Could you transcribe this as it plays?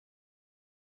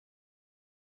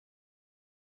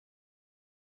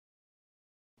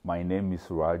My name is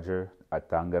Roger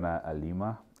Atangana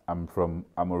Alima. I'm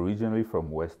originally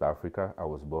from West Africa. I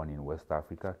was born in West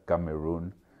Africa,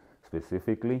 Cameroon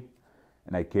specifically,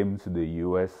 and I came to the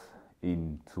US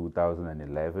in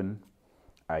 2011.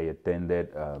 I attended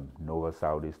Nova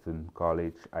Southeastern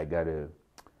College. I got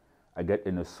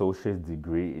an associate's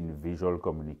degree in visual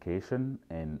communication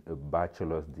and a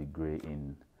bachelor's degree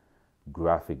in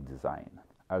graphic design.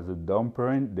 As a dumb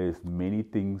parent, there's many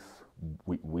things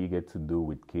we get to do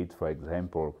with kids. For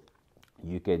example,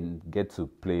 you can get to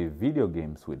play video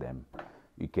games with them.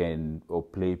 You can or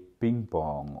play ping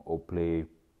pong or play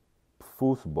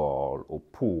football or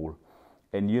pool.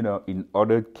 And in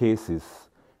other cases,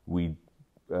 we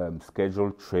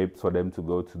schedule trips for them to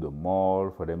go to the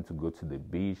mall, for them to go to the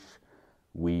beach.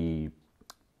 We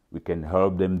can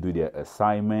help them do their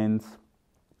assignments.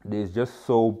 There's just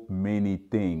so many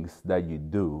things that you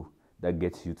do that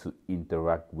gets you to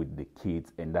interact with the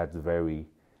kids, and that's very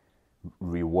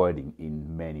rewarding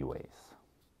in many ways.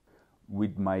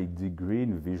 With my degree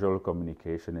in visual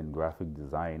communication and graphic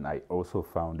design, I also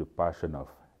found the passion of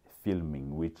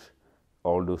filming, which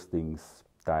all those things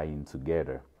tie in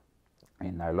together.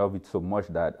 And I love it so much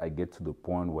that I get to the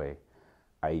point where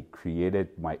I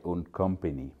created my own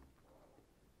company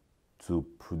to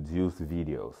produce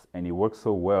videos. And it works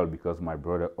so well because my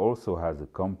brother also has a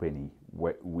company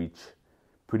which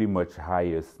pretty much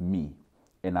hires me.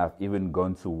 And I've even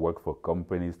gone to work for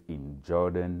companies in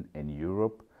Jordan and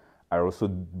Europe. I also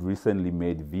recently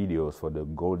made videos for the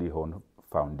Goldie Hawn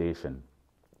Foundation.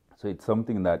 So it's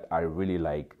something that I really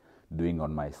like doing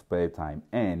on my spare time.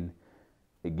 And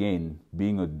again,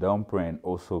 being a dumb parent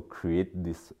also create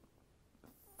this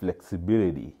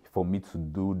flexibility for me to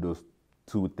do those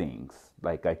two things.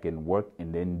 Like I can work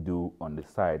and then do on the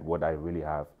side what I really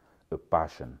have a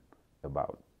passion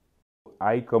about.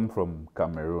 I come from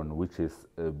Cameroon, which is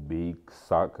a big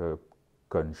soccer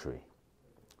country.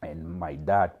 And my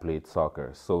dad played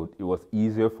soccer. So it was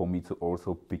easier for me to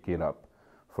also pick it up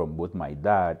from both my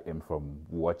dad and from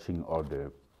watching all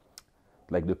the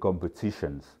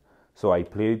competitions. So I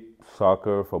played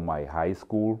soccer for my high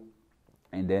school,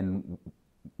 and then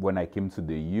when I came to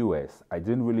the US, I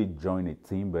didn't really join a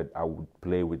team, but I would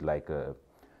play with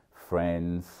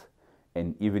friends.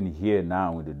 And even here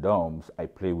now in the dorms, I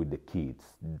play with the kids.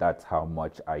 That's how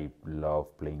much I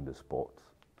love playing the sport.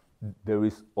 There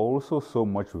is also so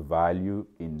much value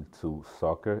into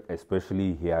soccer,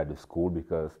 especially here at the school,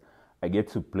 because I get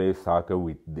to play soccer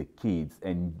with the kids,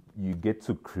 and you get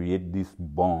to create these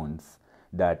bonds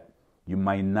that you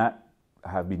might not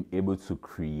have been able to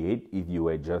create if you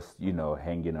were just,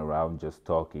 hanging around, just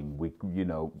talking.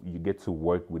 You get to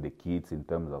work with the kids in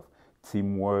terms of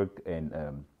teamwork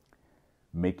and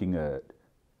making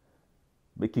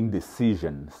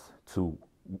decisions to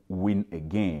win a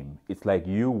game. It's like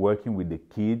you working with the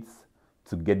kids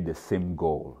to get the same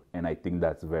goal. And I think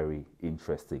that's very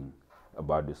interesting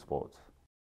about the sport.